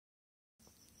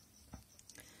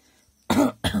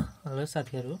Hello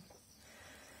साथीहरु,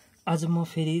 आज म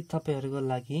फेरि तपाईहरुको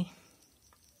लागि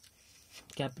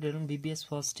क्यापिटल BBS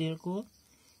फर्स्ट इयर को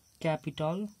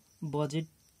क्यापिटल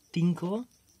बजेटिङ को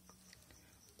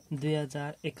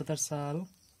 2071 साल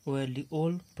ओएलडी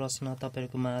ओल्ड प्रश्न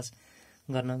तपाईहरुको माझ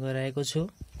गर्न गइरहेको छु।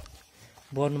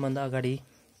 बढ्नु भन्दा अगाडि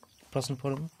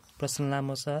प्रश्न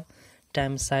लामो छ,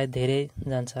 टाइम सायद धेरै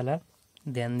जान्छ होला,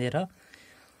 ध्यान दिएर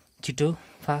छिटो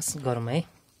फास्ट गरौँ है।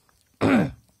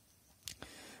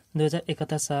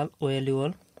 2071 साल OLD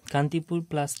World Kantipur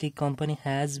Plastic Company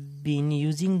has been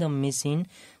using the machine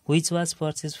which was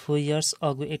purchased 4 years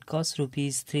ago. It cost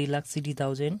rupees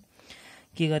 3,60,000.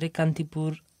 के गरे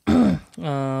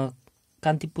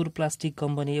कान्तिपुर प्लास्टिक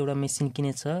कम्पनी एउटा मेसिन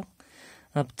किनेछ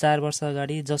 4 वर्ष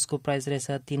अगाडि, जसको प्राइस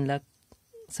रहेछ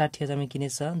 3,60,000 मा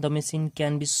किनेछ। The machine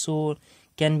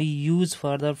can be used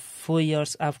for the 4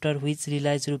 years after which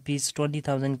realize rupees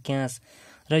 20,000 cash.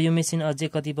 र यो मेसिन अझै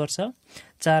कति वर्ष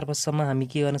 4 वर्षसम्म हामी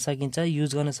के गर्न सकिन्छ,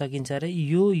 युज गर्न सकिन्छ। र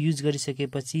यो युज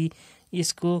गरिसकेपछि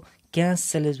यसको क्याश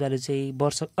सेल्स भ्यालु चाहिँ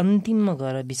वर्ष अन्तिममा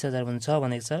गएर 20,000 हुन्छ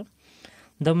भनेको छ।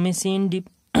 The machine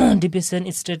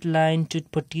depreciation straight line to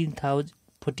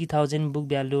 40,000 book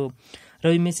value. र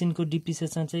यो मेसिनको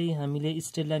डिप्रिसिएसन चाहिँ हामीले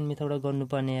स्ट्रेट लाइन मेथडबाट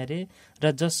गर्नुपर्ने अरे, र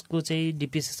जसको चाहिँ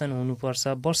डिप्रिसिएसन हुनुपर्छ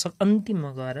वर्ष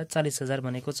अन्तिममा गएर 40,000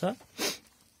 भनेको छ।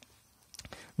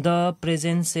 The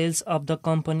present sales of the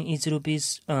company is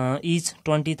each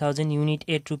 20,000 unit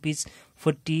at rupees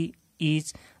 40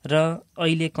 each. र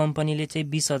अहिले कम्पनीले चाहिँ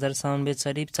 20,000 साउन्ड बेच्छ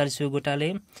अरे 40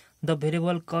 गोटाले। The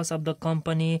variable cost of the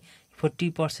company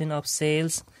 40% of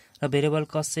sales, र variable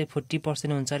cost चाहिँ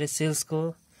 40% हुन्छ अरे सेल्स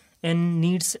को। And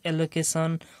needs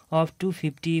allocation of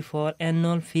 250 for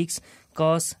annual fixed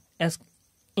cost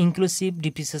inclusive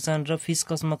depreciation, र फिक्स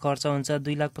कस्टमा खर्च हुन्छ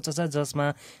 2,50,000,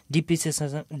 जसमा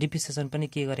डिप्रिसिएसन पनि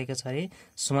के गरेको छ अरे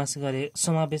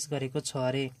समावेश गरेको छ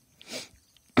अरे।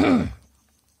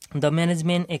 The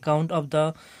management account of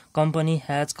the company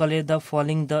has collect the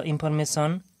following the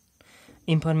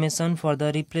information for the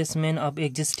replacement of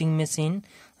existing machine.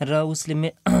 र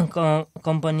उसले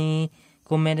कम्पनीको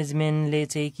म्यानेजमेन्टले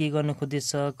चाहिँ के गर्न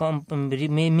खोज्दैछ,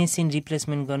 मेसिन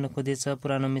रिप्लेसमेन्ट गर्न खोज्दैछ,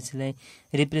 पुरानो मेसिनलाई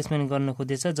रिप्लेसमेन्ट गर्न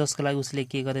खोज्दैछ, जसको लागि उसले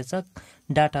के गर्दैछ,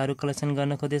 डाटाहरू कलेक्सन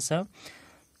गर्न खोज्दैछ।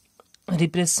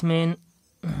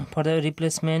 For the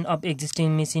replacement of existing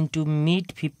machine to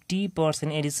meet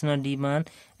 50% additional demand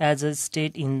as a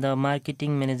state in the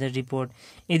marketing manager report.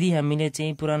 यदि हामीले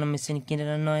चाहिँ पुरानो मेसिन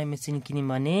किनेर नयाँ मेसिन किन्यौँ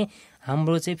भने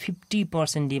हाम्रो चाहिँ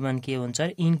 50% डिमान्ड के हुन्छ,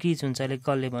 इन्क्रिज हुन्छ अरे।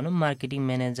 कसले भनौँ, मार्केटिङ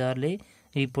म्यानेजरले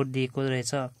रिपोर्ट दिएको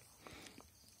रहेछ।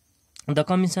 The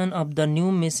commission of the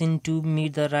new machine to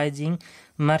meet the rising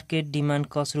market demand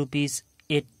cost rupees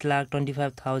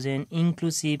 8,25,000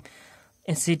 inclusive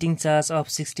sitting charge of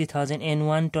 60,000 and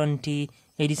 120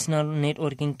 additional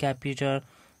networking capital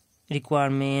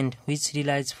requirement which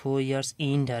relies 4 years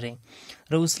end अरे।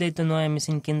 र उसले त नयाँ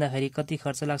मेसिन किन्दाखेरि कति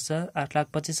खर्च लाग्छ,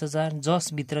 8,25,000,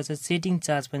 जसभित्र चाहिँ सेटिङ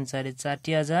चार्ज पनि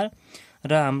 4,60,000,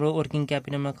 र हाम्रो वर्किङ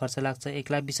क्यापिटलमा खर्च लाग्छ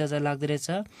 1,20,000 लाग्दो रहेछ।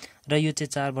 र यो चाहिँ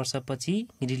 4 वर्षपछि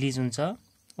रिलिज हुन्छ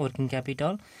working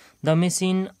capital. The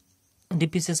machine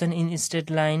depreciation in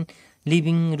straight line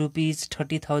living rupees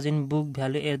 30,000 book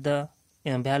value at the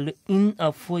value in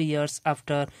 4 years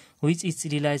after which is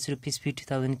relies rupees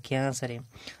 50,000 cash अरे।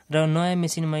 र नयाँ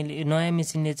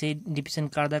मेसिनले चाहिँ डिप्रिसिएसन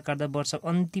काट्दा वर्ष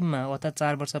अन्तिममा अर्थात्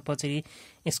 4 वर्ष पछि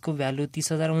यसको भ्यालु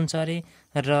 30,000 हुन्छ अरे।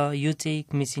 र यो चाहिँ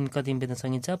मेसिन कति बेच्न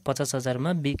सकिन्छ, 50,000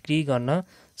 मा बिक्री गर्न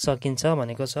सकिन्छ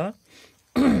भनेको छ।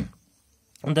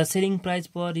 The selling price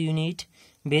per unit,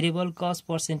 variable cost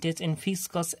percentage and fix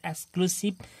cost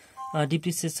exclusive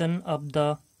depreciation of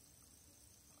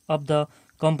the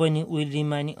company will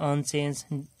remain unchanged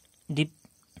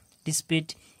despite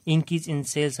increase in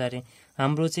sales अरे।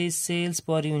 हाम्रो चाहिँ sales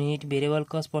per unit, variable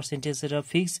cost percentage र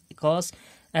फिक्स कस्ट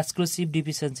एक्सक्लुसिभ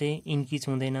डिप्रिसिएसन चाहिँ increase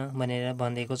हुँदैन भनेर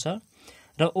भनिएको छ।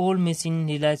 र old machine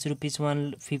relies rupees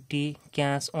 150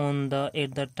 cash on the at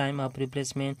the time of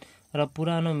replacement. र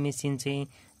पुरानो मेसिन चाहिँ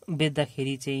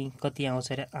बेच्दाखेरि चाहिँ कति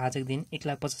आउँछ अरे, आजको दिन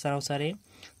 1,50,000 आउँछ अरे।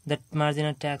 The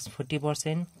marginal tax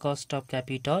 40%, cost of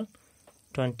capital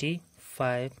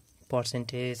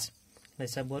 25%।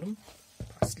 यसो गरौँ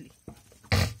फास्टली।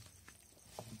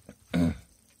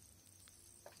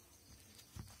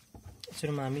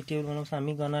 सुरुमा हामी टेबल बनाउँछौँ।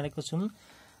 हामी बनाएको छौँ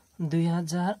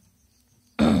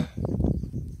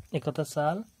 2071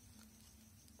 साल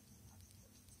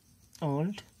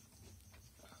ओल्ड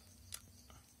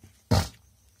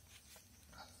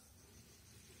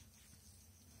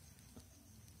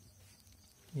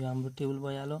यो हाम्रो टेबल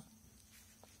भइहाल्यो।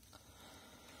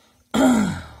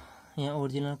 यहाँ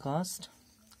ओरिजिनल कस्ट,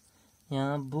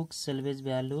 यहाँ book salvage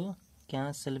value,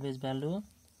 cash salvage value,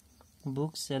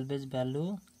 book salvage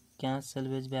value, cash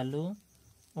salvage value,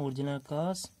 original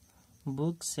cost,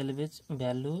 book salvage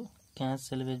value, cash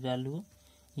salvage value.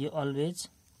 यो अलवेज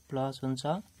प्लस हुन्छ,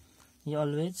 यो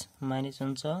अलवेज माइनस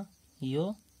हुन्छ,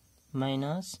 यो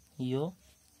माइनस, यो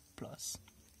प्लस,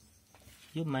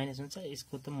 यो माइनस हुन्छ,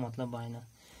 यसको त मतलब भएन।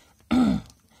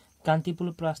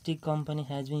 Kantipur plastic company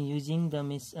has been using the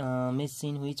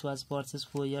machine which was purchase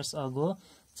 4 years ago।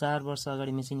 4 वर्ष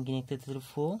अगाडि मेसिन किनेको थियो,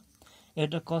 4 एट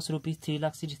द कस्ट रुपिस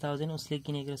 3,60,000 उसले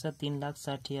किनेको रहेछ,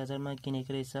 3,60,000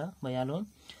 किनेको रहेछ, भइहाल्यो।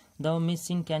 The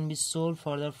machine can be sold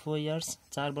further 4 years।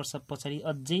 4 वर्ष पछाडि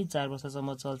अझै 4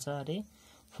 वर्षसम्म चल्छ अरे,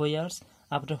 4 years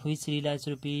after which relies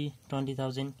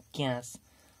 ₹20,000 cash.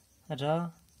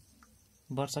 र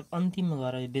वर्षको अन्तिममा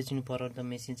गएर बेच्नु पर्यो त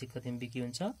मेसिन चाहिँ कतिमा बिक्री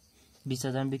हुन्छ,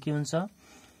 20,000 बिक्री हुन्छ।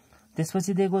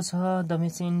 त्यसपछि दिएको छ the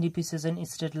machine depreciation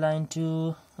straight line to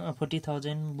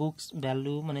 40,000 books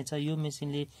value भनेछ। यो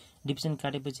मेसिनले डिप्रिसिएसन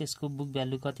काटेपछि यसको बुक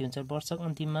भ्यालु कति हुन्छ, वर्षको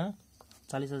अन्तिममा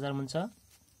 40,000 हुन्छ।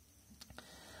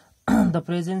 The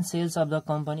present sales of the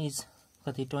company is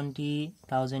कति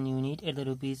 20,000 युनिट एट द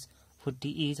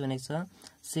 ₹40 इच भनेको छ।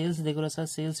 सेल्स दिएको रहेछ,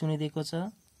 सेल्स युनिट दिएको छ,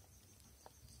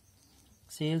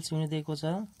 सेल्स युनिट दिएको छ,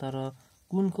 तर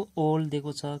कुनको ओल्ड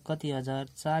दिएको छ कति हजार,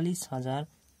 40,000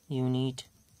 युनिट,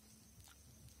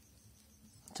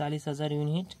 40,000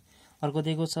 युनिट। अर्को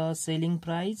दिएको छ सेलिङ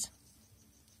प्राइस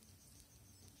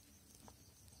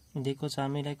दिएको छ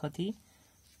हामीलाई कति,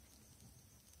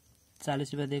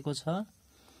 40 रुपियाँ दिएको छ।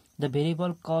 The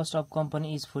variable cost of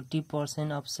company is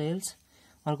 40% of cells.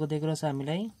 अर्को दिएको रहेछ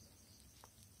हामीलाई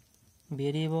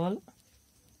भेरिएबल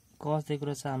कस्ट दिएको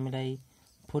रहेछ हामीलाई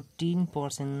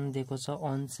 14% दिएको छ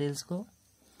अन सेल्सको।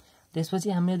 त्यसपछि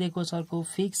हामीले दिएको छ अर्को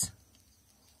फिक्स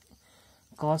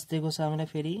कस्ट दिएको छ हामीलाई,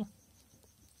 फेरि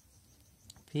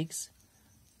फिक्स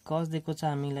कस्ट दिएको छ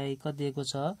हामीलाई कति दिएको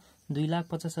छ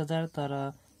 2,50,000,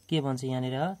 तर के भन्छ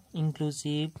यहाँनिर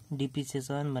इन्क्लुसिभ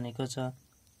डिप्रिसिएसन भनेको छ,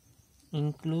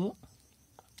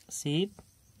 इन्क्लुसिभ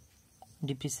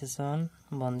डिप्रिसिएसन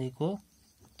भनिदिएको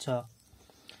छ।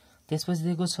 त्यसपछि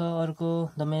दिएको छ अर्को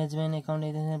द म्यानेजमेन्ट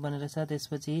एकाउन्ट भनेर छ।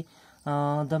 त्यसपछि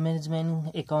the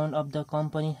management account of the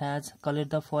company has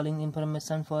collect the following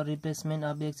information for replacement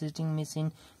of existing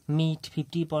machine meet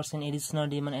 50% additional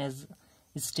demand as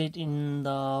state in the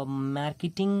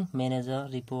marketing manager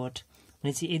report.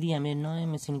 भनेपछि यदि हामीले नयाँ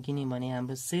मेसिन किन्यौँ भने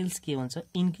हाम्रो सेल्स के हुन्छ,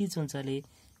 इन्क्रिज हुन्छ ले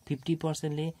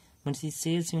 50%ले। भनेपछि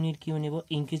सेल्स युनिट के हुने भयो,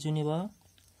 इन्क्रिज हुने भयो।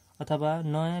 अथवा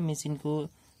नयाँ मेसिनको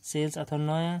सेल्स अथवा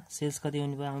नयाँ सेल्स कति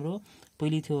हुने भयो हाम्रो,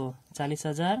 पहिले थियो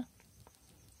 40,000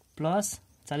 प्लस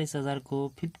 40,000 को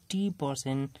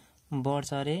 50%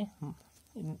 बढ्छ अरे,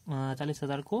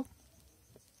 40,000 को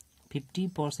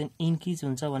 50% इन्क्रिज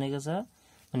हुन्छ भनेको छ।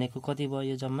 भनेको कति भयो,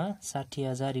 यो जम्मा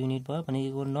 60,000 युनिट भयो।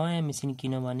 भनेको नयाँ मेसिन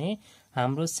किन्यो भने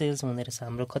हाम्रो सेल्स हुँदो रहेछ,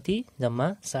 हाम्रो कति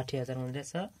जम्मा 60,000 हुँदो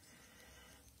रहेछ।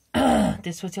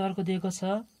 त्यसपछि अर्को दिएको छ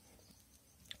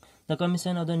the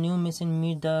commission of the new machine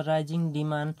meet the rising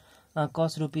demand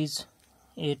cost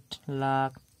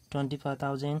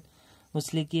 ₹8,25,000।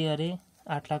 उसले के अरे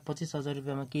 8,25,000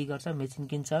 रुपियाँमा के गर्छ, मेसिन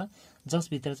किन्छ,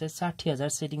 जसभित्र चाहिँ 60,000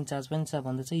 सेटिङ चार्ज पनि छ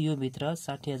भन्दा चाहिँ यो भित्र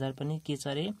 60,000 पनि के छ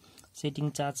अरे सेटिङ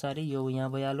चार्ज छ अरे, यो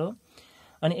यहाँ भइहाल्यो।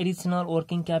 अनि एडिसनल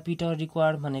वर्किङ क्यापिटल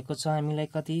रिक्वायर्ड भनेको छ हामीलाई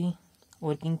कति,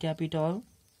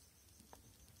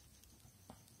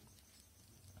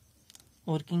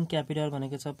 वर्किङ क्यापिटल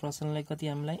भनेको छ पर्सनलाई कति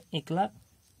हामीलाई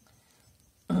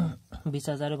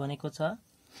 1,20,000 भनेको छ।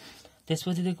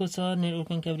 त्यसपछि दिएको छ net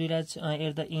working capital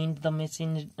at the and the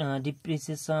machine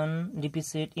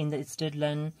depreciate in the state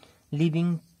line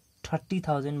living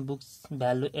 30,000 books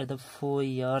value at the 4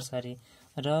 years अरे।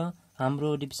 र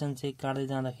हाम्रो डिप्रिसिएसन चाहिँ काट्दै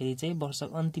जाँदाखेरि चाहिँ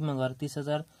वर्षको अन्तिममा गएर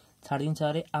 30,000 छाडिदिन्छ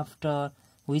अरे, आफ्टर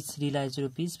विच रिलाइज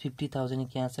 ₹50,000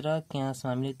 क्यास। र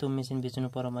क्यासमा हामीले त्यो मेसिन बेच्नु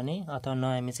पर्यो भने अथवा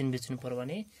नयाँ मेसिन बेच्नु पर्यो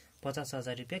भने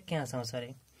 50,000 रुपियाँ क्यास आउँछ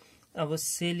अरे। अब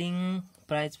selling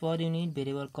price per unit,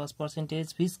 variable cost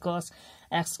percentage, fix cost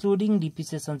excluding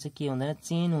depreciation चाहिँ के हुँदैन,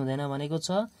 चेन्ज हुँदैन भनेको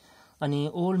छ। अनि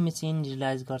ओल्ड मेसिन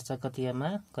रिलाइज गर्छ कतिमा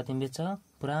बेच्छ,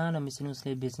 पुरानो मेसिन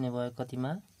उसले बेच्ने भयो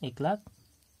कतिमा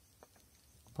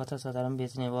 1,50,000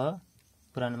 बेच्ने भयो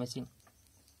पुरानो मेसिन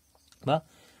भयो।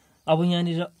 अब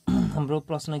यहाँनिर हाम्रो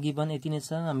प्रश्न गिभन यति नै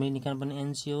छ। हामीले निकाल्नुपर्ने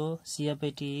एनसिओ,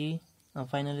 सिएफएटी,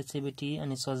 फाइनल एचएबीटी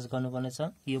अनि सजेस्ट गर्नुपर्ने छ।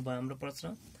 यो भयो हाम्रो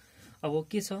प्रश्न। अब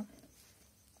के छ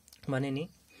भने नि,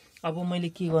 अब मैले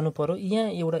के गर्नु पर्यो, यहाँ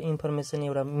एउटा इन्फर्मेसन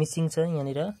एउटा मिसिङ छ।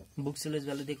 यहाँनिर बुक सेल्स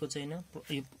भ्यालु दिएको छैन,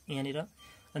 यहाँनिर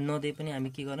नदिए पनि हामी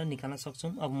के गर्न निकाल्न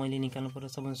सक्छौँ। अब मैले निकाल्नु पर्यो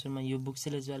सबभन्दा सुरुमा यो बुक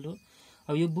सेल्स भ्यालु।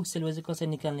 अब यो बुक सेल्स भ्यालु कसरी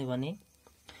निकाल्ने भने,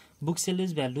 बुक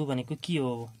सेल्स भ्यालु भनेको के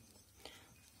हो,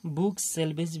 बुक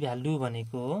सेल्वेज भ्यालु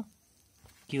भनेको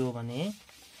के हो भने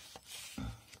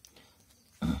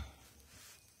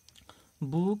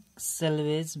बुक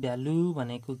सेल्वेज भ्यालु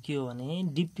भनेको के हो भने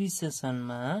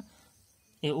डिप्रिसिएसनमा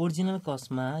ओरिजिनल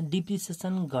कस्टमा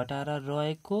डिप्रिसिएसन घटाएर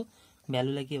रहेको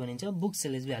भ्यालुलाई के भनिन्छ बुक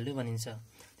सेल्वेज भ्यालु भनिन्छ।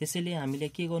 त्यसैले हामीले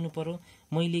के गर्नु पर्यो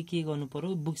मैले के गर्नु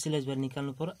पर्यो बुक सेल्वेज भ्यालु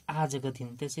निकाल्नु पर्यो आजको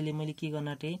दिन। त्यसैले मैले के गर्न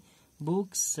आँटे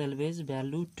बुक सेल्वेज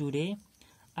भ्यालु टुडे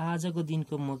आजको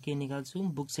दिनको म के निकाल्छु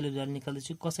बुक सेल्वेज भ्यालु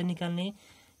निकाल्दैछु। कसरी निकाल्ने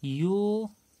यो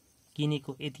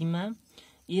किनेको यतिमा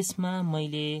यसमा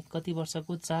मैले कति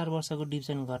वर्षको 4 वर्षको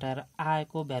डिभिजन घटाएर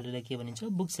आएको भ्यालुलाई के भनिन्छ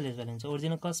बुक सेल्वेज भ्यालु भनिन्छ।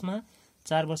 ओरिजिनल कस्टमा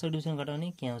 4 वर्षको डिभिजन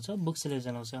घटाउने के आउँछ बुक सेल्वेज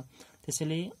आउँछ।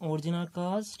 त्यसैले ओरिजिनल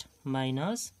कस्ट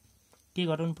माइनस के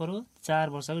घटाउनु पर्यो 4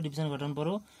 वर्षको डिभिजन घटाउनु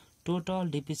पर्यो टोटल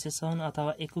डिप्रिसिएसन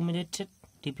अथवा एकुमुलेटेड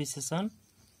डिप्रिसिएसन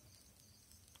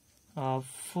अफ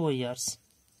 4 इयर्स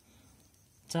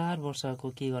 4 वर्षको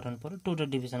के घटाउनु पर्यो टोटल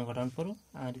डिभिजन घटाउनु पर्यो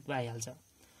आइहाल्छ।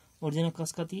 ओरिजिनल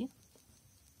कस्ट कति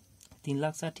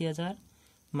 3,60,000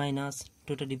 माइनस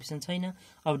टोटल डिभिजन छैन।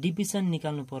 अब डिभिजन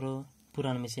निकाल्नु पर्यो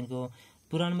पुरानो मेसिनको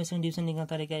डिभिजन निकाल्ने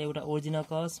तरिका एउटा original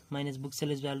cost minus book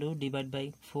salvage value divide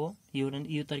by 4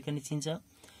 यो तरिका निस्किन्छ।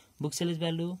 Book salvage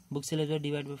value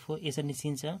divide by 4 यसरी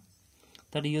निस्किन्छ।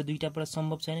 तर यो दुईटाबाट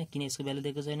सम्भव छैन किन यसको भ्यालु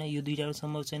दिएको छैन यो दुईटाबाट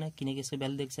सम्भव छैन किनकि यसको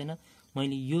भ्यालु दिएको छैन।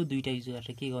 मैले यो दुईटा युज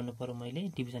गरेर के गर्नु पर्यो मैले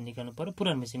डिभिजन निकाल्नु पर्यो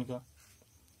पुरानो मेसिनको।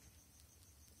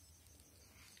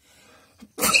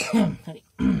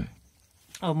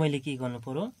 अब मैले के गर्नु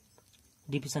पर्यो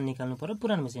डिप्रिसिएसन निकाल्नु पर्यो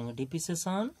पुरानो मेसिनको।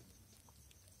 डिप्रिसिएसन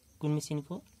कुन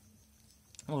मेसिनको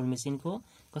ओल्ड मेसिनको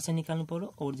कसरी निकाल्नु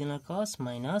पर्यो original cost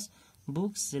minus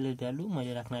book salvage value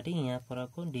मैले राख्न आँटे यहाँ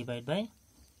परको divide by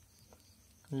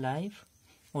life.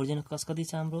 Original cost कति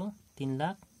छ हाम्रो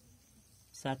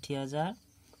 3,60,000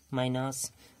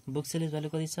 माइनस बुक सेल्वेज भ्यालु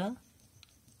कति छ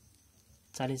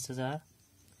 40,000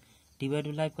 डिभाइड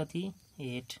बाई लाइफ कति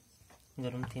 8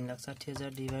 गरौँ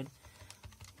 3,60,000 डिभाइड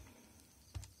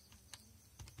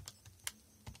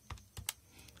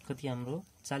कति हाम्रो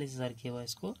 40,000 के भयो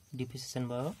यसको डिप्रिसिएसन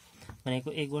भयो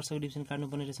भनेको 1 वर्षको डिभिजन काट्नु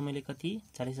पर्ने रहेछ मैले कति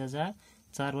 40,000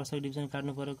 4 वर्षको डिभिजन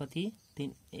काट्नु पर्यो कति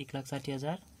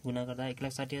 1,60,000 गुणा गर्दा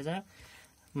 1,60,000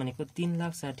 भनेको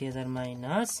 3,60,000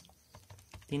 माइनस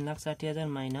 3,60,000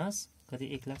 माइनस कति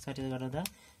 1,60,000 गर्दा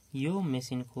यो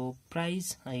मेसिनको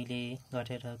प्राइस अहिले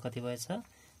घटेर कति भएछ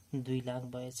 2 लाख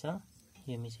भएछ।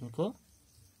 यो मेसिनको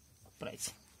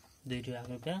प्राइस 2 लाख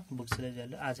रुपैयाँ बुक सेल्वेज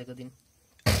भ्यालु आजको दिन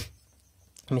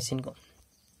मेसिनको।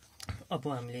 अब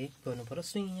हामीले गर्नु पर्यो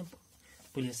सुई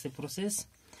पुलिस प्रोसेस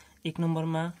 1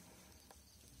 नम्बरमा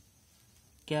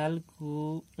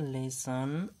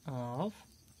calculation of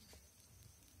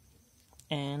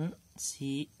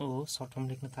NCO short form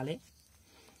लेख्न थाले।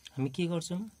 हामी के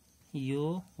गर्छौं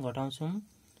यो घटाउँछौं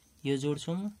यो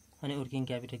जोड्छौं अनि वर्किङ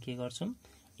क्यापिटल के गर्छौं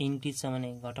इन्क्रिज छ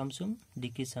भने घटाउँछौं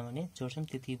डिक्रिज छ भने जोड्छौं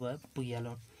त्यति भयो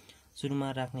पुगिहाल्यो।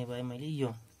 सुरुमा राख्ने भए मैले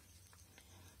यो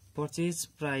purchase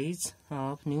price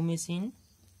of new machine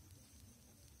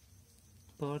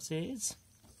purchase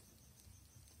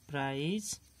price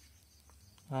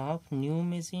of new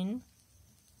machine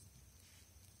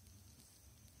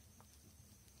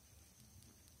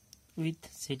with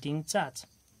setting charge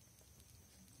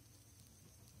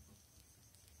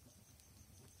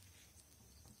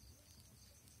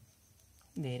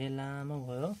धेरै लामो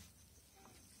भयो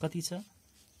कति छ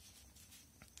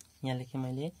यहाँ लेखे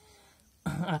मैले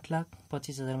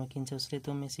 8,25,000 मा किन्छ उसले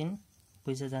त्यो मेसिन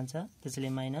पैसा जान्छ त्यसैले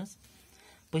माइनस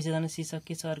पैसा जान शीर्षक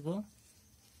के छ अर्को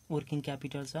वर्किङ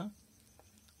क्यापिटल छ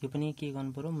यो पनि के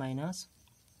गर्नु पर्यो माइनस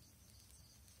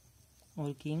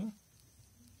वर्किङ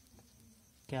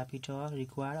क्यापिटल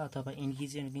रिक्वायर्ड अथवा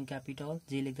इन्क्रिज वर्किङ क्यापिटल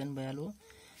जे लेख्दैन भइहाल्यो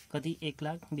कति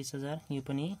 1,20,000 यो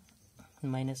पनि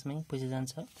माइनसमै पैसा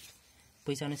जान्छ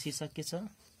पैसा आउने शीर्षक के छ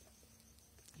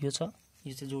यो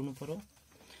चाहिँ जोड्नु पर्यो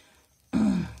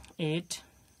 8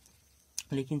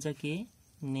 लेखिन्छ के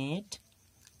नेट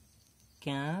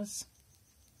क्याश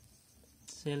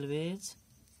सेल्वेज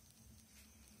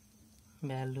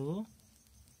भ्यालु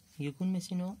यो कुन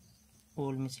मेसिन हो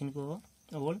ओल्ड मेसिनको हो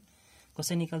ओल्ड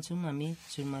कसरी निकाल्छौं हामी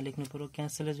सुरुमा लेख्नु पर्यो क्याश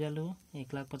सेल्वेज भ्यालु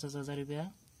 1,50,000 रुपैयाँ।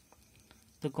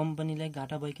 त्यो कम्पनीलाई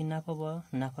घाटा भयो कि नाफा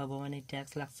भयो भने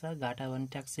ट्याक्स लाग्छ घाटा भयो भने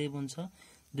ट्याक्स सेभ हुन्छ।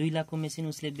 2 लाखको मेसिन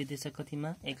उसले बेच्दैछ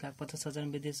कतिमा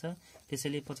 1,50,000 बेच्दैछ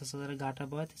त्यसैले 50,000 घाटा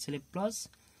भयो त्यसैले प्लस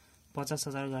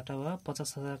 50,000 घाटा भयो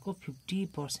 50,000 को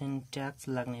 50% ट्याक्स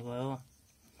लाग्ने भयो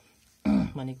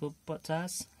भनेको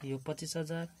 50 यो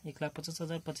 25,000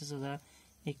 1,50,000 25,000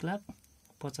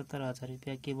 1,75,000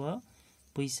 रुपैयाँ के भयो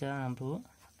पैसा हाम्रो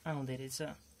आउँदै रहेछ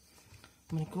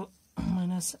भनेको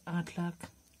माइनस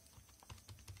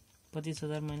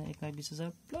 8,25,000 माइनस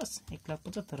 1,20,000 प्लस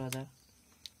 1,75,000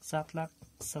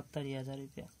 7,70,000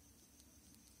 रुपैयाँ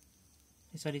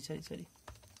सरी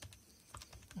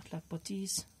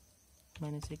 8,25,000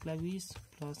 माइनस 1,20,000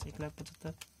 प्लस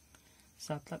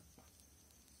 1,75,000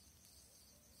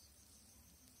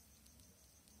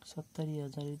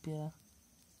 7,70,000 रुपैयाँ।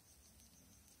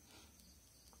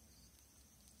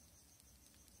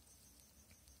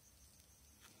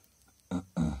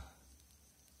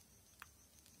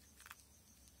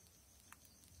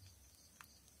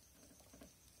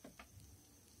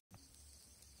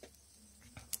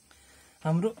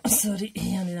 हाम्रो सरी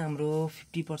यहाँनिर हाम्रो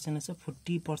 50% रहेछ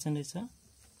 40% रहेछ,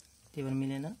 त्यही भएर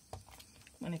मिलेन।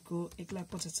 भनेको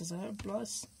 1,50,000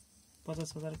 प्लस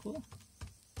 50,000 को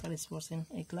 40%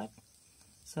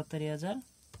 1,70,000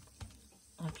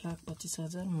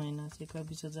 8,25,000 माइनस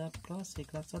 1,20,000 प्लस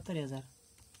 1,70,000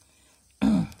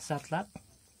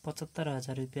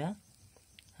 7,75,000 रुपैयाँ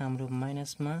हाम्रो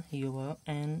माइनसमा यो भयो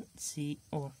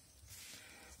एनसीओ।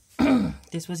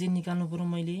 त्यसपछि निकाल्नु पर्यो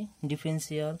मैले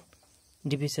डिफरेन्शियल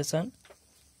डिप्रिसिएसन।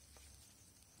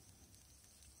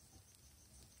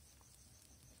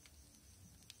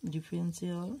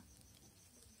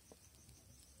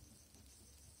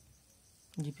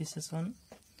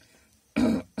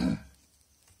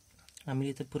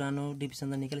 हामीले त पुरानो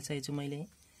डिभिजन त निकालिसकेको छु, मैले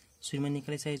सुरुमा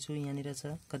निकालिसकेको छु। यहाँनिर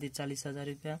छ कति 40,000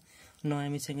 रुपैयाँ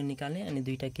नयाँ मेसिनको निकाल्ने अनि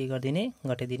दुईटा के गरिदिने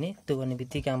घटाइदिने, त्यो गर्ने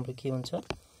बित्तिकै हाम्रो के हुन्छ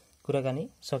कुराकानी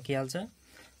सकिहाल्छ।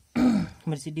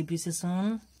 भनेपछि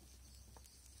डिप्रिसिएसन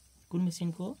कुन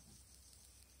मेसिनको?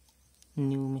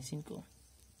 न्यू मेसिनको।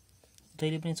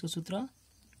 जहिले पनि यसको सूत्र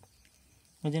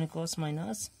original cost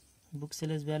minus book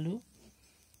sales value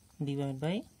divide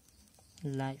by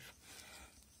life.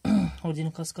 Original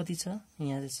cost कति छ?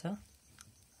 यहाँ छ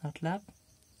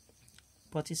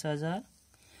 8,25,000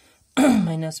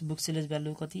 माइनस बुक सेल्स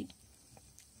भ्यालु कति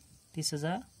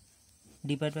 30,000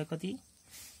 डिभाइड बाई कति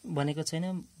भनेको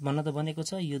छैन, भन्न त भनेको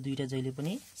छ। यो दुईटा जहिले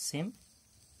पनि सेम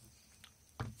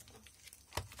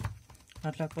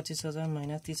 8,25,000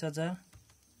 माइनस 30,000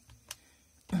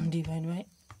 डिभाइड बाई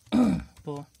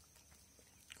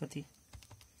कति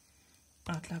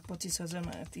 8,25,000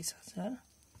 माइनस 30,000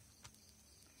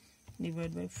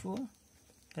 डिभाइड बाई 4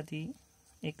 कति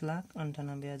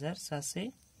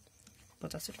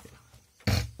 1,98,750 रुपैयाँ।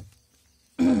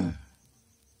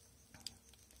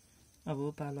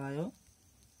 अब पालो आयो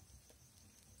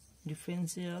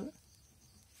डिफरेन्शियल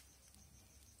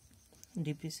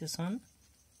डिप्रिसिएसन।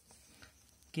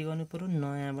 के गर्नु पर्यो?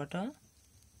 नयाँबाट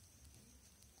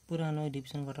पुरानो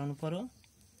डिभिजन घटाउनु पर्यो।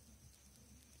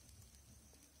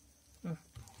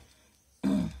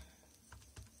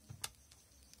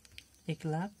 एक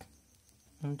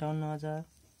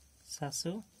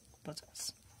 1,58,750।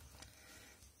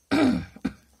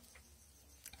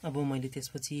 अब मैले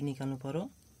त्यसपछि निकाल्नु पर्यो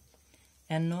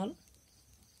एनुअल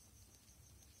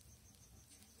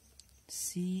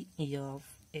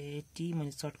CFAT।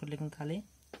 मैले सर्टकट लेख्न थालेँ,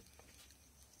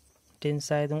 टेन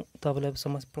सायद तपाईँलाई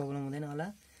समझ प्रब्लम हुँदैन होला।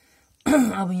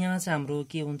 अब यहाँ चाहिँ हाम्रो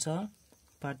के हुन्छ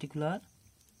पार्टिकुलर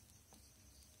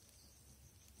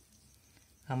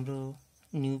हाम्रो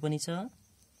न्यू पनि छ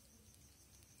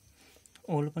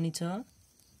ओल्ड पनि छ,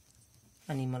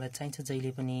 अनि मलाई चाहिन्छ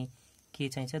जहिले पनि के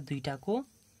चाहिन्छ दुईटाको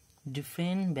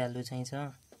डिफरेन्ट भ्यालु चाहिन्छ।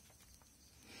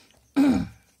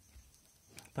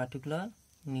 पार्टिकुलर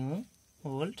न्यू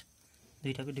ओल्ड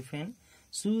दुईटाको डिफरेन्ट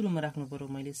सुरुमा राख्नु पर्यो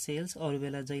मैले सेल्स। अरू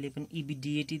बेला जहिले पनि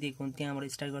इबिडिएटी दिएको हुन्छ त्यहाँबाट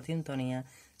स्टार्ट गर्थ्यो नि त, अनि यहाँ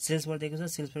सेल्सबाट दिएको छ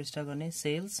सेल्सबाट स्टार्ट गर्ने।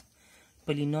 सेल्स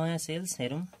पहिले नयाँ सेल्स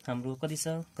हेरौँ हाम्रो कति छ,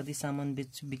 कति सामान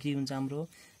बिक्री हुन्छ हाम्रो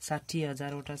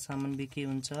 60,000 वटा सामान बिक्री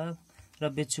हुन्छ र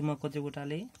बेच्छु म कति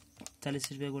गोटाले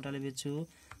 40 रुपियाँ गोटाले बेच्छु,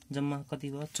 जम्मा कति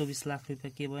भयो 24 लाख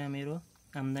रुपियाँ के भयो मेरो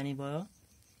आम्दानी भयो।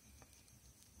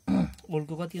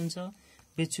 ओल्डको कति हुन्छ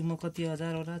बेच्छु म कति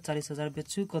हजारवटा 40,000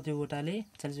 बेच्छु कति गोटाले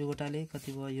 40 गोटाले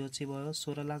कति भयो यो चाहिँ भयो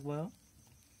 16 लाख भयो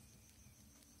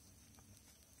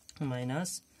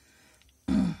माइनस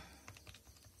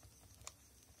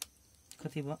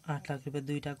कति भयो 8 लाख रुपियाँ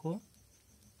दुईटाको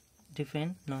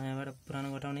डिफरेन्ट नयाँबाट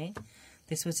पुरानो घटाउने।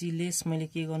 त्यसपछि लेस मैले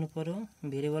के गर्नु पर्यो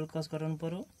भेरिएबल कस्ट घटाउनु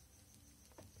पर्यो।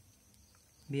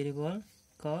 भेरिएबल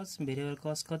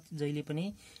कस्ट कति जहिले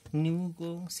पनि न्यू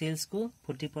को सेल्स को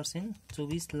 40%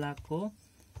 24 लाख को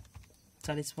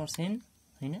 40%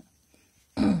 हैन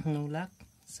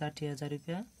 9,60,000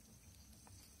 रुपैयाँ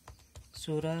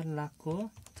 16 लाख को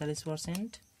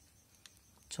 40%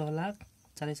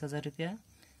 6,40,000 रुपैयाँ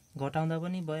घटाउँदा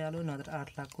पनि भइहाल्यो नत्र 8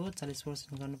 लाख को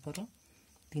 40% गर्नु पर्यो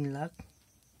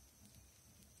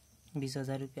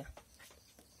 3,20,000 रुपैयाँ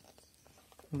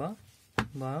भयो।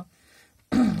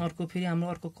 अर्को फेरि हाम्रो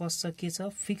अर्को कस्ट छ के छ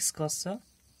फिक्स कस्ट छ।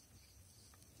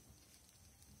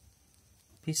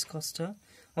 फिक्स कस्ट छ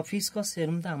अब फिक्स कस्ट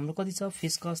हेरौँ त हाम्रो कति छ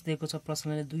फिक्स कस्ट दिएको छ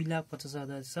प्रश्नले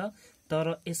 2,50,000 छ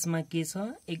तर यसमा के छ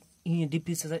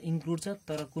डिप्रिसिएसन इन्क्लुड छ,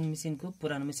 तर कुन मेसिनको?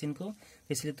 पुरानो मेसिनको।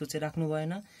 त्यसैले त्यो चाहिँ राख्नु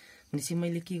भएन। भनेपछि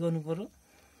मैले के गर्नु पर्यो?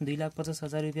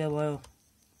 2,50,000 रुपियाँ भयो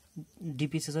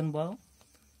डिप्रिसिएसन भयो,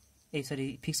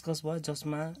 फिक्स कस्ट भयो,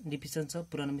 जसमा डिप्रिसिएसन छ,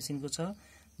 पुरानो मेसिनको छ।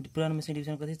 पुरानो मेसिन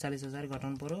डिप्रिसिएसन कति? 40,000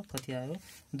 घटाउनु पर्यो। कति आयो?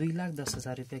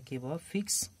 2,10,000 रुपियाँ के भयो?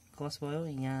 फिक्स कस्ट भयो।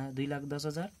 यहाँ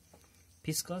 2,10,000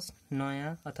 फिक्स कस्ट,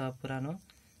 नयाँ अथवा पुरानो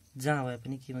जहाँ भए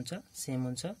पनि के हुन्छ? सेम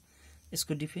हुन्छ।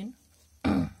 यसको डिफरेन्ट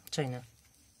छैन।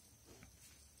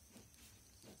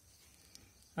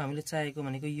 हामीले चाहेको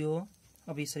भनेको यो हो।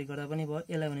 अब यसरी गर्दा पनि भयो।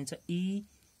 यसलाई भनिन्छ EBDAT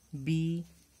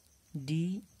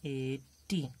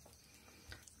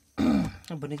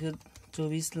भनेको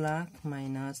 24 लाख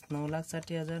माइनस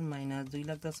 9,60,000 माइनस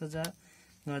 2,10,000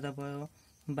 गर्दा भयो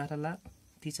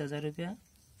 12,30,000 रुपियाँ।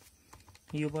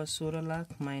 यो भयो 16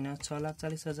 लाख माइनस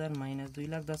 6,40,000 माइनस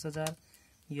 2,10,000,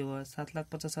 यो भयो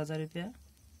 7,50,000 रुपियाँ।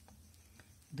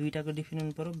 दुईटाको डिफरेन्स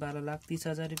हुनु पर्यो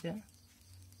 12,30,000 रुपियाँ।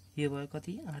 यो भयो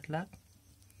कति? 8 लाख।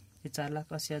 यो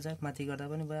 4,80,000 माथि गर्दा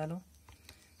पनि भइहाल्यो।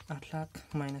 8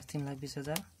 लाख माइनस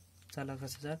 3,20,000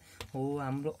 4,80,000 हो।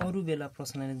 हाम्रो अरू बेला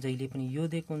प्रश्नले जहिले पनि यो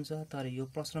दिएको हुन्छ, तर यो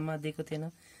प्रश्नमा दिएको थिएन।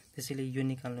 त्यसैले यो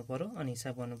निकाल्नु पर्यो अनि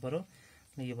हिसाब गर्नु पर्यो।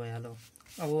 यो भइहाल्यो।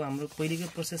 अब हाम्रो पहिलेको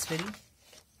प्रोसेस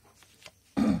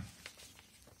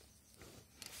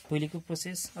पहिलेको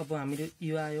प्रोसेस अब हामीले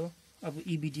यो आयो। अब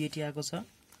EBDAT आएको छ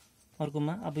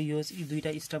अर्कोमा। अब यो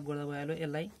दुईटा स्टप गर्दा भइहाल्यो।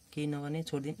 यसलाई केही नगर्ने,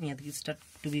 छोडिदिनु। यहाँदेखि start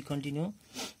to be continue.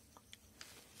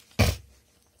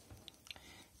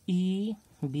 EBDAT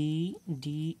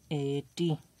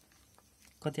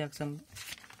कति आएको छ?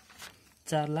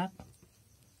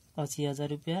 4,80,000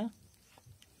 रुपियाँ।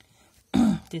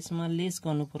 त्यसमा लेस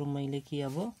गर्नु पर्यो मैले कि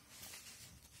अब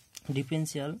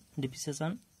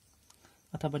डिप्रिसिएसन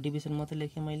अथवा डिभिजन मात्रै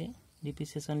लेखेँ मैले।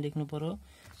 डिप्रिसिएसन लेख्नु पर्यो।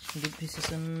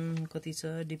 डिप्रिसिएसन कति छ?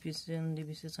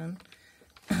 डिप्रिसिएसन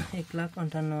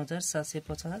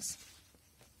 1,58,750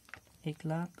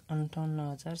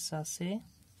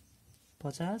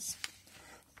 1,58,750।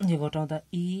 यो घटाउँदा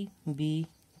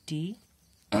EBT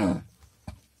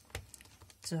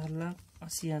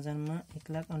 4,80,000 मा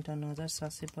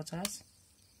 1,58,750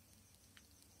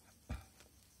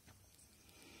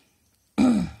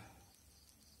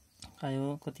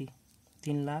 आयो कति?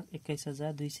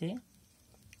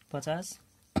 3,21,250।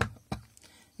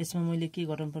 यसमा मैले के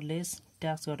घटाउनु पर्यो? लेस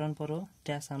ट्याक्स घटाउनु पर्यो।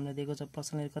 ट्याक्स हामीलाई दिएको छ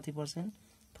पर्सनल कति पर्सेन्ट?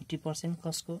 40%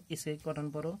 कस्टको। यसै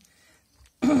घटाउनु पर्यो।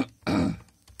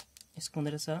 यसको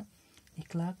हुँदो रहेछ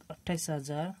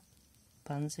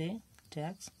 1,28,500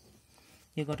 ट्याक्स।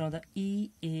 यो घटाउँदा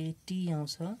EAT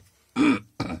आउँछ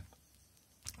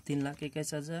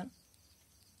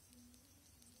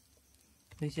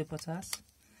 3,21,250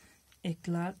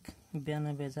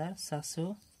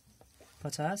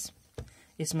 1,92,750।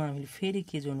 यसमा हामीले फेरि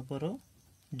के जोड्नु पर्यो?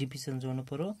 डिप्रिसिएसन जोड्नु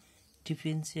पर्यो।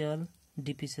 डिफरेन्सियल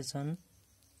डिप्रिसिएसन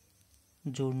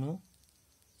जोड्नु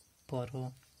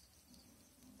पर्यो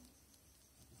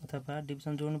अथवा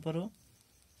डिभिजन जोड्नु पर्यो।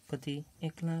 कति?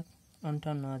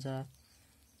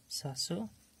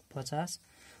 1,58,750।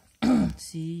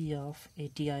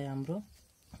 CFAT आयो हाम्रो।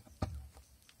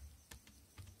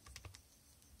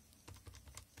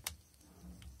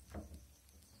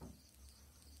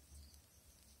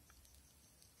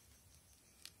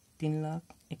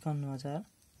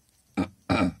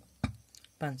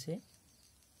 $3,51,500।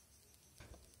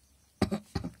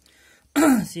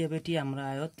 CFAT हाम्रो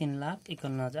आयो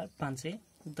 3,51,500।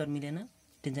 उत्तर मिलेन,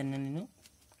 टेन्सन नलिनु,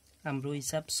 हाम्रो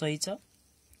हिसाब सही छ।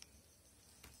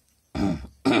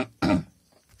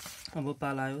 अब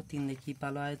पालो आयो 3 देखि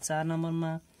पालो आयो 4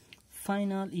 नम्बरमा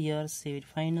फाइनल इयर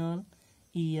CFAT।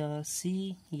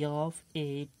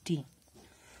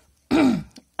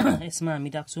 यसमा हामी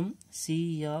राख्छौं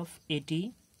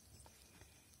CFAT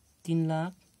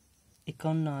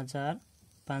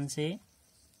 3,51,500।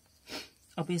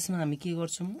 अब यसमा हामी के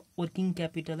गर्छौं? वर्किङ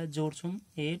क्यापिटललाई जोड्छौं।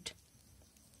 8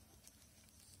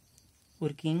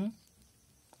 वर्किङ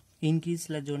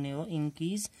इन्क्रिजलाई जोड्ने हो।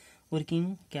 इन्क्रिज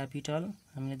वर्किङ क्यापिटल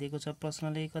हामीले दिएको छ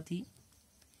प्रश्नले कति?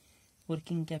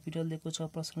 वर्किङ क्यापिटल दिएको छ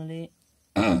प्रश्नले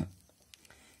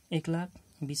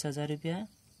 1,20,000 रुपियाँ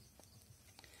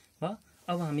भयो।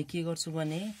 अब हामी के गर्छौं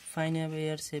भने फाइनल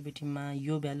इयर CFAT मा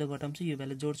यो भ्यालु घटाउँछु, यो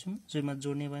भ्यालु जोड्छौं। सुरुमा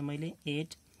जोड्ने भए मैले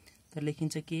 8 तर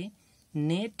लेखिन्छ के?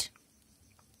 Net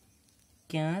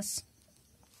cash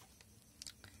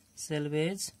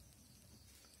salvage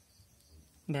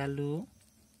value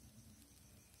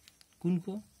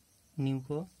कुनको?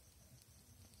 न्यूको।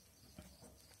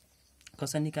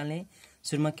 कसरी निकाल्ने?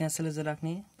 सुरुमा क्याश सेल्वेज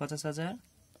राख्ने 50,000,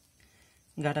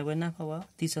 घाटा भयो नाफा भयो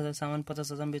 30,000, सामान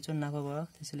 50,000 बेच्यो नाफा भयो।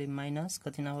 त्यसैले माइनस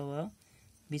कति नाफा भयो?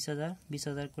 20,000।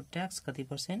 20,000 को ट्याक्स कति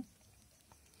पर्सेन्ट?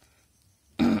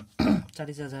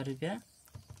 40,000 रुपैयाँ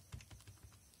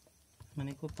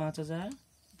भनेको 5,000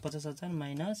 50,000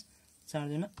 माइनस 4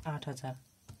 दुना 8,000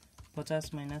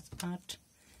 50 माइनस 8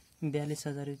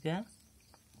 42,000 रुपैयाँ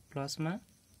प्लसमा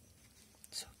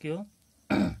सक्यो।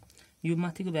 यो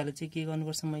माथिको भ्यालु चाहिँ के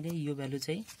गर्नुपर्छ मैले यो भ्यालु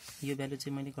चाहिँ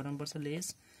मैले गराउनुपर्छ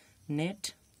lace net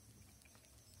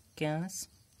cash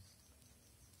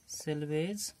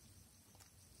salvage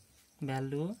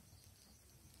value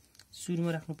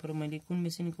सुरुमा राख्नु पर्यो मैले कुन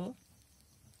मेसिनको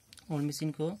ओल्ड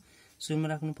मेसिनको सुरुमा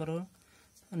राख्नु पर्यो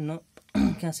न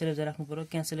क्याश सेल्भेज राख्नु पर्यो।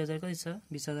 क्याश सेल्भेज कति छ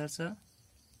 20,000 छ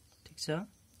ठीक छ।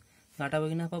 घाटा भयो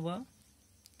कि नाफा भयो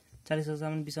 40,000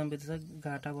 मा 20 मा बेच्दा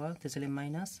घाटा भयो त्यसैले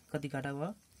माइनस कति घाटा भयो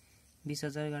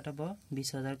 20,000 घाटा भयो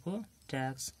 20,000 को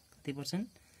ट्याक्स कति पर्सेन्ट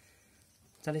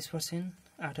 40%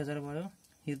 8,000 भयो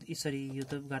यो यो त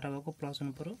घाटा भएको प्लस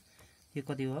हुनु पर्यो यो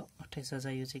कति भयो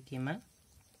 28,000 यो चाहिँ केमा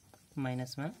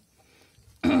माइनसमा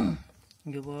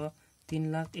यो भयो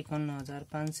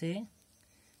 3,51,500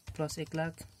 प्लस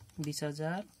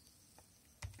 1,20,000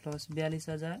 प्लस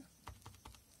 42,000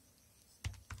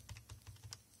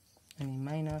 अनि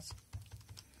माइनस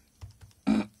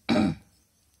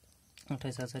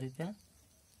 28,000 रुपैयाँ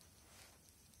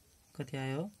कति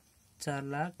आयो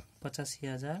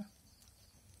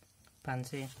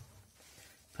 4,85,500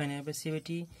 फाइनल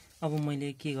सेवेटी। अब मैले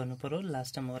के गर्नु पर्यो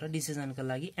लास्ट टाइम गएर डिसिजनको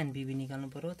लागि एनपीबी निकाल्नु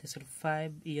पर्यो त्यसैले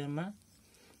 5 इयरमा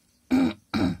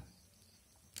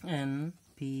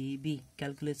NPB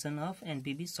calculation of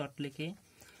NPB short लेखे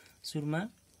सुरुमा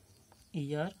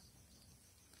इयर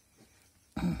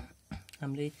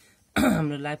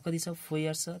हाम्रो लाइफ कति छ 4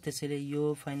 इयर्स छ त्यसैले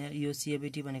यो फाइनल यो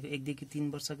सीएबीटी भनेको 1 देखि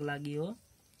 3 वर्षको लागि हो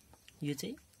यो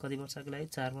चाहिँ कति वर्षको लागि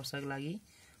 4 वर्षको लागि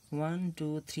 1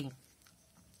 2 3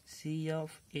 सी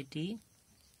अफ 80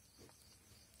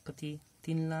 कति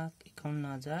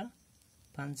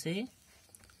 3,51,500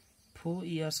 4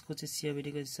 इयर्स को चाहिँ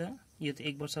सीएबीटी कति छ यो त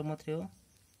 1 वर्ष मात्रै हो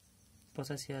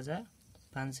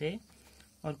 85,500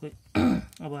 अर्को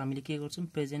अब हामीले के गर्छौं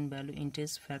present value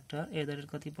interest factor at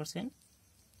कति पर्सेन्ट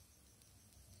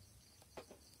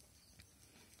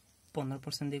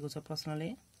 15% दिएको छ प्रश्नले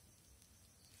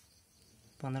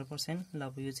 15% ल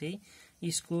अब यो चाहिँ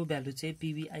यसको भ्यालु चाहिँ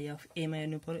पीबीआईएफ ए मा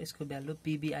हेर्नु पर्यो यसको भ्यालु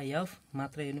पीबीआईएफ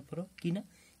मात्र हेर्नु पर्यो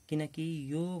किनकि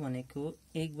यो भनेको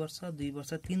 1 वर्ष 2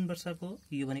 वर्ष 3 वर्षको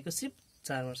यो भनेको सिर्फ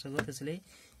 4 वर्षको त्यसैले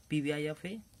पीबीआईएफ ए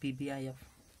पीबीआईएफ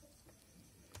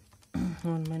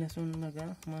 1 - 1 लगा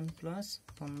 1 प्लस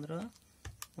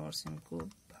 15% को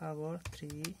power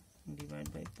 3 divide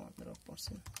by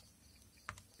 15%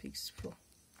 fix flow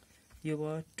यो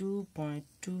भयो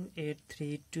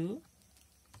 2.2832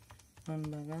 1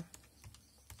 लगा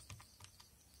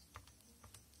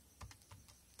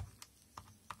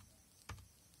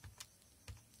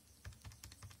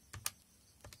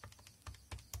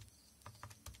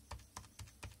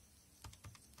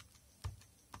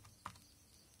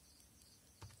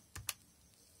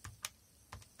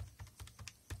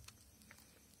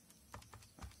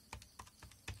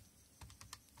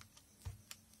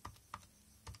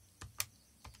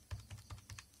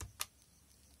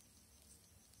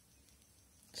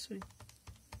sorry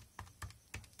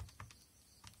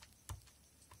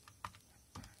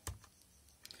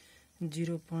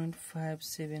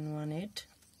 0.5718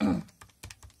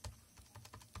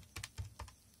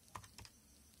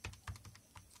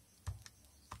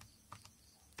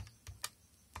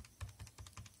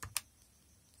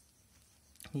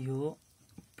 यो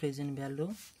प्रेजेन्ट भ्यालु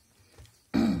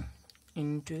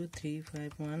इन्टु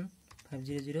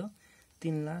 351,500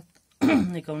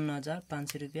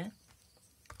 3,51,500 रुपैयाँ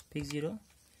फिक्स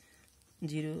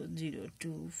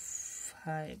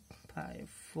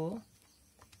 0.00254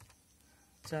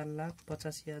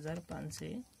 4,85,500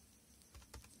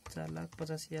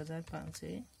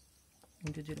 4,85,500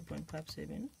 इन्टु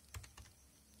 0.57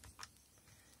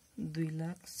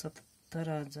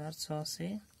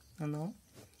 2,70,609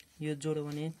 यो जोड्यो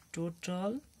भने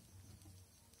टोटल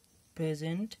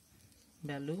प्रेजेन्ट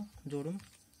भ्यालु जोडौं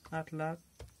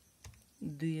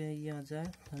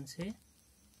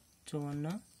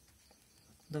 8,02,554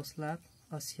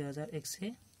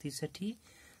 10,80,163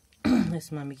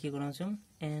 यसमा हामी के गराउँछौं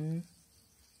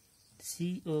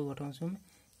एनसीओ घटाउँछौं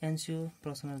एनसीओ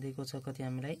प्रश्न दिएको छ कति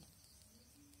हामीलाई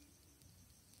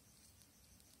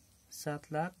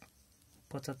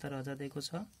 7,75,000 दिएको छ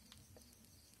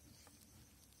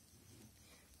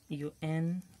यो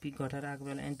एनपी घटाएर आएको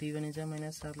बेला एनपी बनिन्छ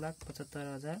माइनस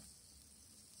 7,75,000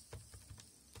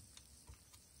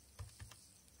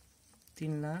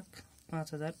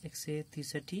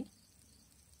 3,05,163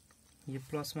 यो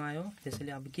प्लसमा आयो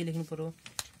त्यसैले अब के लेख्नु पर्यो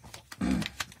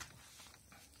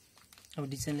अब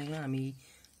डिसिजन लेख्न हामी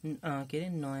के अरे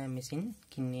नयाँ मेसिन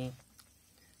किन्ने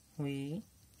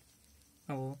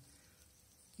अब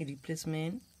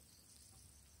replacement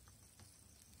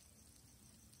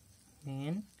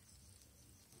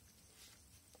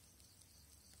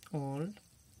old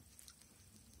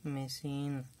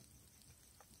machine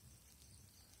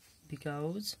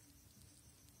because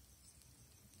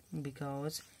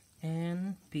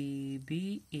NPV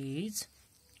is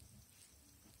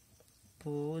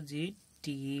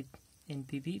positive.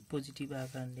 NPV positive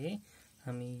आएको कारणले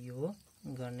हामी यो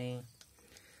गर्ने।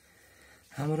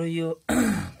 हाम्रो यो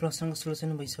प्रश्नको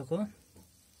सोल्युसन भइसक्यो।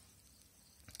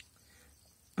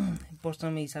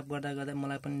 प्रश्नमा हिसाब गर्दा गर्दा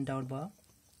मलाई पनि डाउट भयो,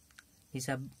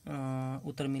 हिसाब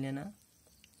उत्तर मिलेन।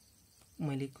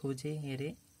 मैले खोजेँ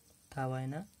हेरेँ थाहा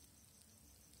भएन।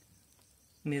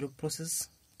 मेरो प्रोसेस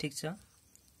ठिक छ,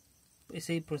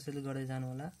 यसै प्रोसेसले गर्दै जानु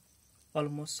होला।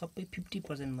 अलमोस्ट सबै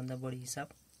 50% भन्दा बढी हिसाब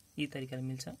यी तरिकाले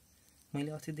मिल्छ।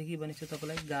 मैले अस्तिदेखि भनेको छु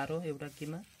तपाईलाई, गाह्रो एउटा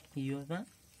केमा योमा,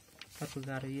 अर्को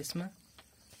गाह्रो यसमा,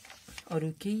 अरु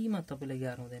केहीमा तपाईलाई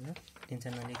गाह्रो हुँदैन।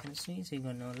 टेन्सन नलिकन सुई सुई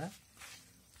गर्नु होला।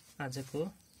 आजको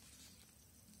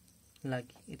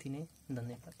लागि यति नै,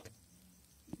 धन्यवाद।